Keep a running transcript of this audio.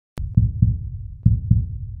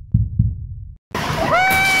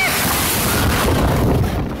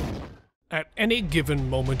any given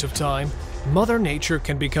moment of time, Mother Nature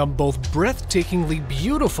can become both breathtakingly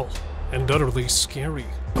beautiful and utterly scary.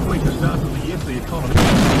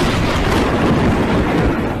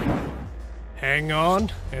 Hang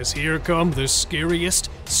on, as here come the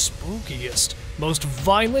scariest, spookiest, most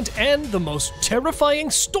violent, and the most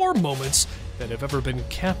terrifying storm moments that have ever been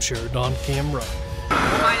captured on camera.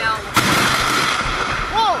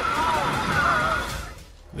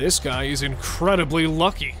 This guy is incredibly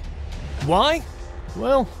lucky. Why?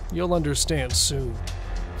 Well, you'll understand soon.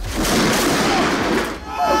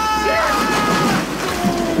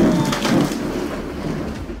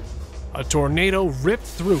 A tornado ripped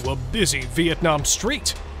through a busy Vietnam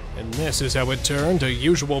street, and this is how it turned a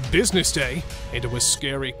usual business day into a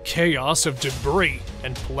scary chaos of debris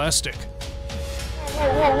and plastic.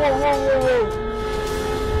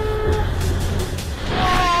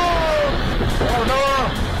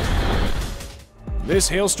 This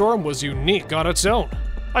hailstorm was unique on its own.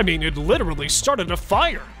 I mean, it literally started a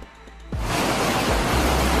fire.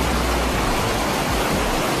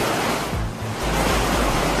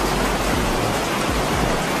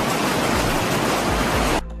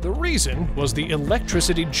 The reason was the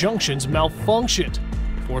electricity junctions malfunctioned.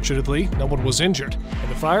 Fortunately, no one was injured, and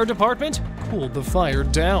the fire department cooled the fire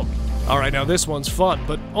down. Alright, now this one's fun,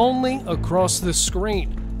 but only across the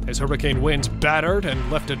screen, as hurricane winds battered and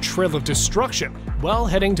left a trail of destruction while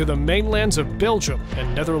heading to the mainlands of Belgium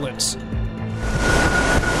and Netherlands.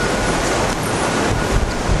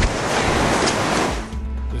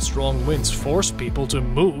 The strong winds forced people to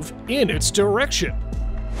move in its direction.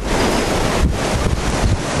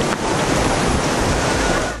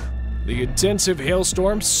 The intensive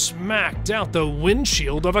hailstorm smacked out the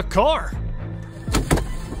windshield of a car.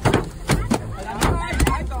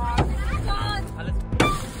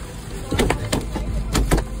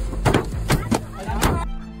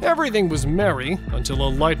 Everything was merry until a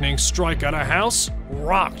lightning strike at a house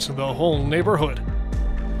rocked the whole neighborhood.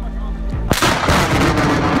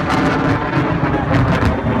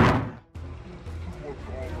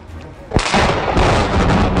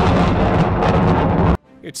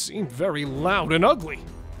 It seemed very loud and ugly,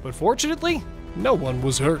 but fortunately, no one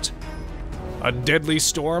was hurt. A deadly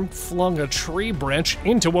storm flung a tree branch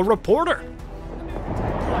into a reporter.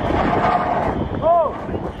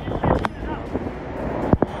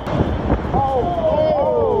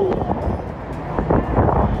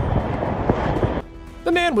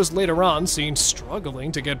 The man was later on seen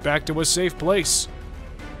struggling to get back to a safe place.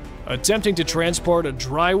 Attempting to transport a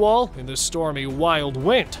drywall in the stormy wild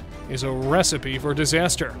wind is a recipe for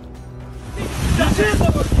disaster.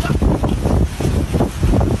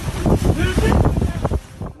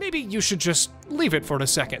 Maybe you should just leave it for a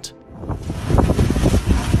second.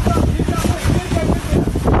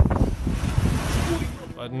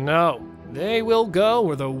 But no, they will go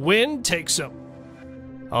where the wind takes them.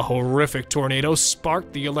 A horrific tornado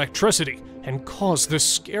sparked the electricity and caused the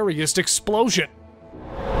scariest explosion.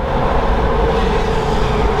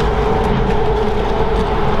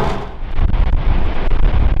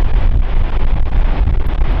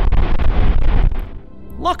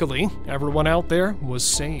 Luckily, everyone out there was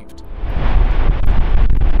saved.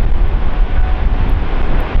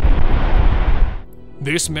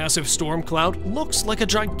 This massive storm cloud looks like a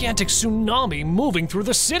gigantic tsunami moving through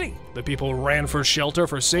the city. The people ran for shelter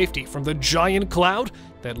for safety from the giant cloud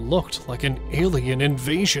that looked like an alien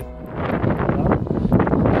invasion.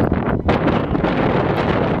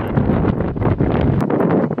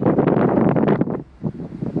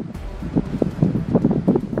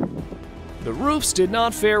 The roofs did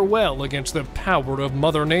not fare well against the power of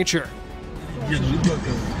Mother Nature.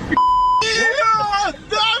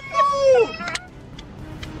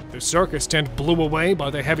 The circus tent blew away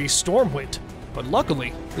by the heavy storm wind, but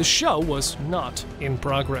luckily, the show was not in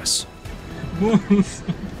progress. The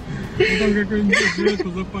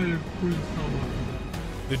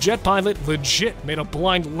jet pilot legit made a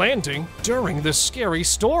blind landing during the scary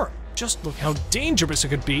storm. Just look how dangerous it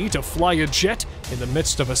could be to fly a jet in the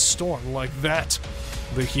midst of a storm like that.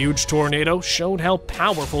 The huge tornado showed how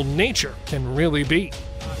powerful nature can really be.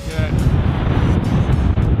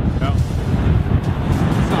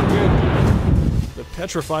 The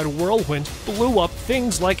petrified whirlwind blew up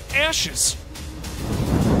things like ashes.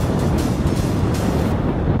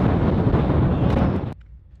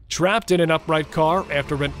 Trapped in an upright car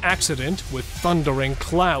after an accident with thundering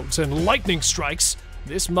clouds and lightning strikes,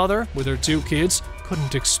 this mother, with her 2 kids,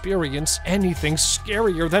 couldn't experience anything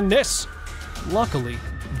scarier than this. Luckily,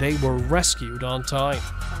 they were rescued on time.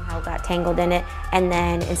 Somehow got tangled in it, and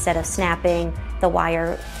then instead of snapping, the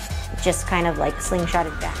wire just kind of like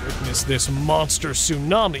slingshotted back. Witness this monster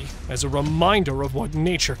tsunami as a reminder of what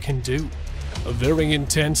nature can do. A very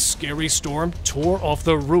intense, scary storm tore off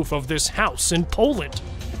the roof of this house in Poland.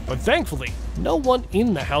 But thankfully, no one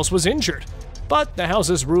in the house was injured. But the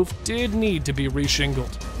house's roof did need to be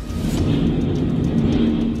reshingled.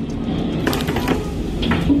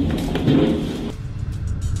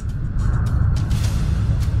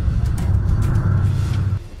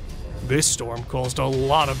 This storm caused a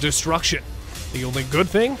lot of destruction. The only good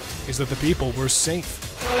thing is that the people were safe.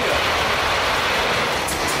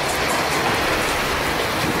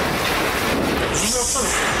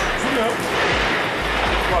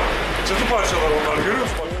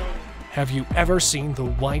 Have you ever seen the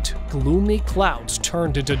white, gloomy clouds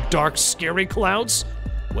turned into dark, scary clouds?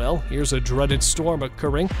 Well, here's a dreaded storm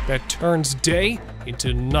occurring that turns day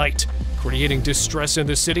into night, creating distress in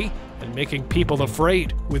the city and making people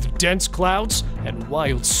afraid with dense clouds and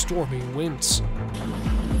wild stormy winds.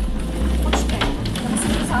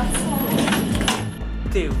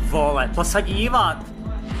 Ty vole, to se dívat!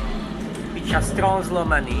 Piča strom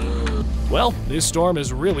zlomený. Well, this storm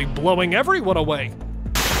is really blowing everyone away.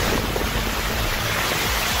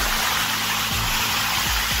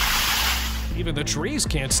 Even the trees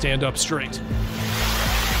can't stand up straight.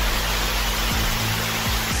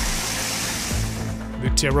 The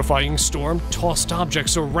terrifying storm tossed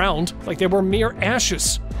objects around like they were mere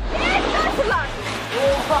ashes.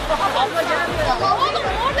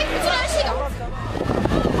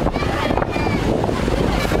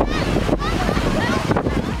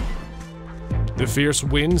 The fierce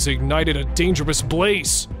winds ignited a dangerous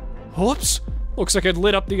blaze. Whoops! Looks like it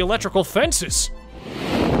lit up the electrical fences.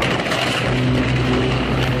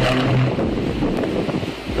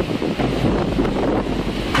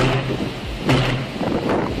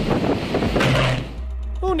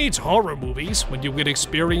 Who needs horror movies when you can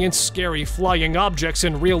experience scary flying objects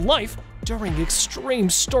in real life during extreme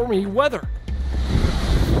stormy weather?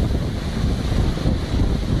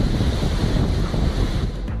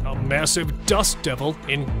 A massive dust devil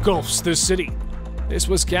engulfs the city. This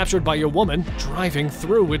was captured by a woman driving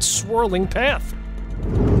through its swirling path.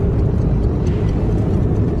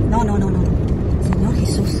 No. Señor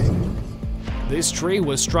Jesus. This tree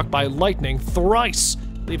was struck by lightning thrice,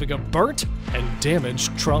 leaving a burnt and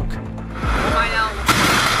damaged trunk.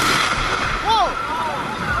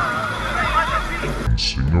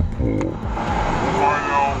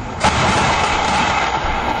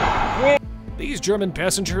 These German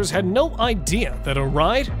passengers had no idea that a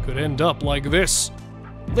ride could end up like this.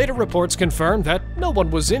 Later reports confirmed that no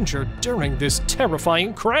one was injured during this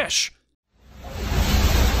terrifying crash.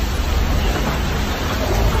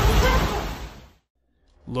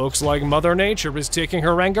 Looks like Mother Nature is taking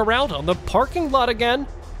her anger out on the parking lot again.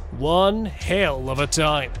 One hell of a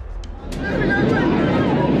time.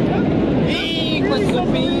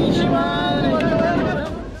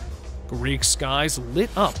 Greek skies lit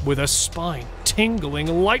up with a spine-tingling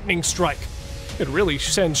lightning strike. It really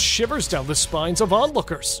sends shivers down the spines of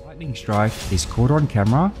onlookers. Lightning strike is caught on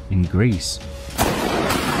camera in Greece.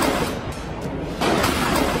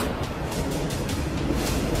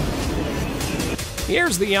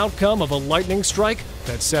 Here's the outcome of a lightning strike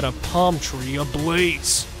that set a palm tree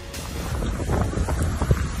ablaze.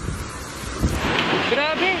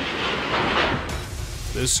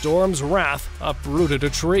 The storm's wrath uprooted a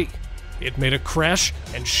tree. It made a crash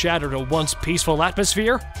and shattered a once peaceful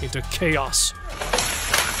atmosphere into chaos.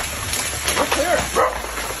 What's there?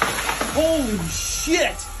 Holy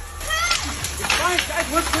shit! Guys,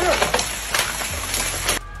 what's there?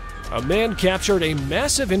 A man captured a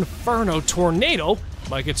massive inferno tornado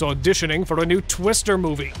like it's auditioning for a new Twister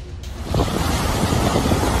movie.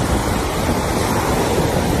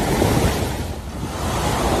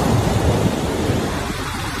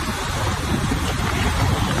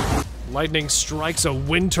 Lightning strikes a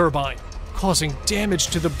wind turbine, causing damage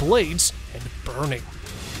to the blades and burning.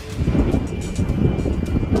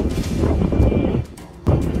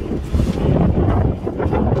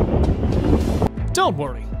 Don't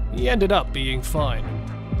worry, he ended up being fine.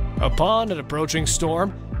 Upon an approaching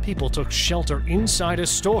storm, people took shelter inside a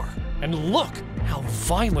store, and look how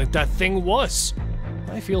violent that thing was.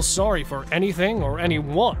 I feel sorry for anything or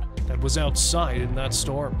anyone that was outside in that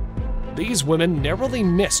storm. These women narrowly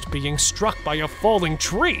missed being struck by a falling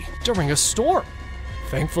tree during a storm.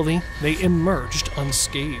 Thankfully, they emerged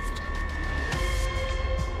unscathed.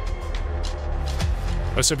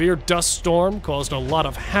 A severe dust storm caused a lot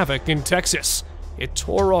of havoc in Texas. It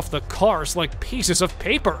tore off the cars like pieces of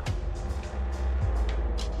paper.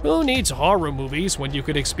 Who needs horror movies when you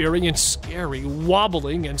could experience scary,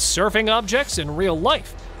 wobbling, and surfing objects in real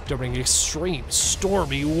life during extreme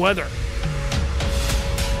stormy weather.